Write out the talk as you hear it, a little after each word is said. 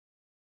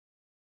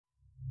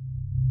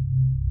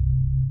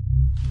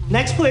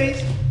Next,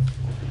 please.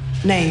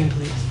 Name,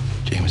 please.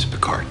 James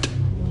Picard.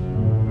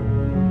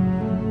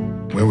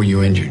 Where were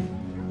you injured?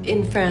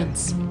 In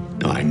France.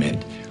 No, I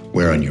meant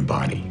where on your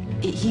body?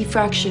 He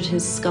fractured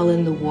his skull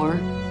in the war.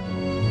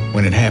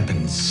 When it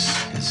happens,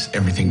 does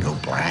everything go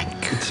black?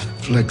 It's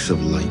flecks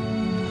of light.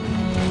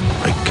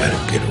 I gotta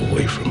get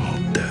away from all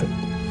that.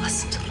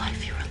 Listen to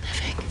life you were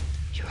living.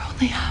 You're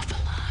only half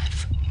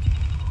alive.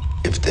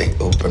 If they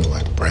open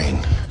my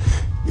brain,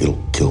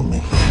 it'll kill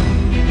me.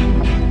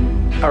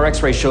 Our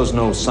x-ray shows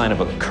no sign of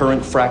a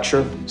current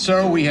fracture.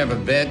 Sir, we have a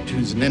vet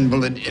who's an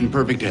invalid in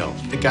perfect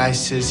health. The guy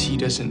says he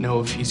doesn't know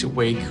if he's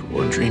awake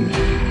or dreaming.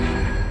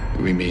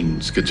 We mean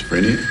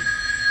schizophrenia?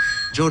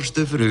 George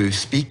Devereux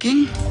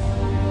speaking.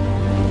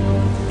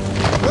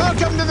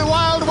 Welcome to the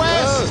Wild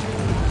West!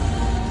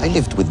 I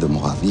lived with the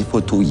Mojave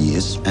for 2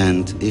 years,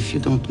 and if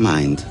you don't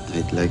mind,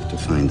 I'd like to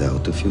find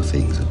out a few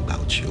things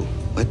about you.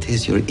 What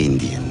is your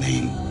Indian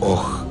name?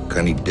 Oh,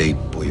 Kanide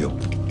Boyo.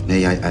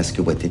 May I ask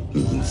you what it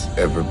means?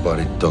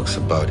 Everybody talks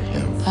about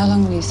him. How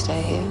long will you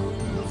stay here?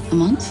 A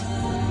month?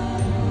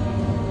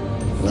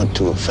 Not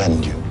to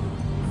offend you,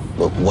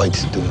 but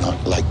whites do not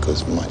like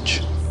us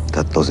much.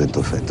 That doesn't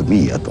offend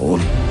me at all.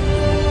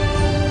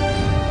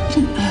 What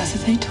on earth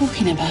are they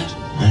talking about?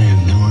 I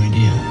have no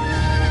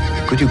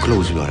idea. Could you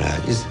close your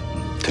eyes?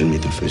 Tell me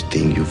the first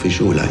thing you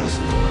visualize.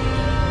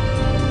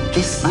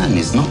 This man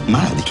is not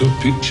mad. 2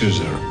 pictures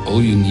are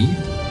all you need?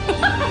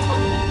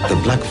 The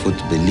Blackfoot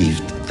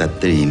believed that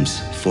dreams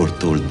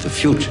foretold the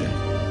future.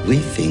 We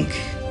think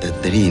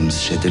that dreams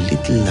shed a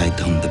little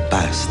light on the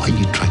past. Why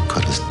you try to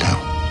cut us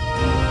down?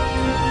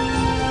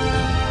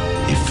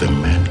 If a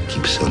man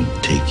keeps on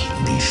taking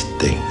these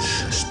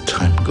things as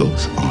time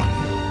goes on,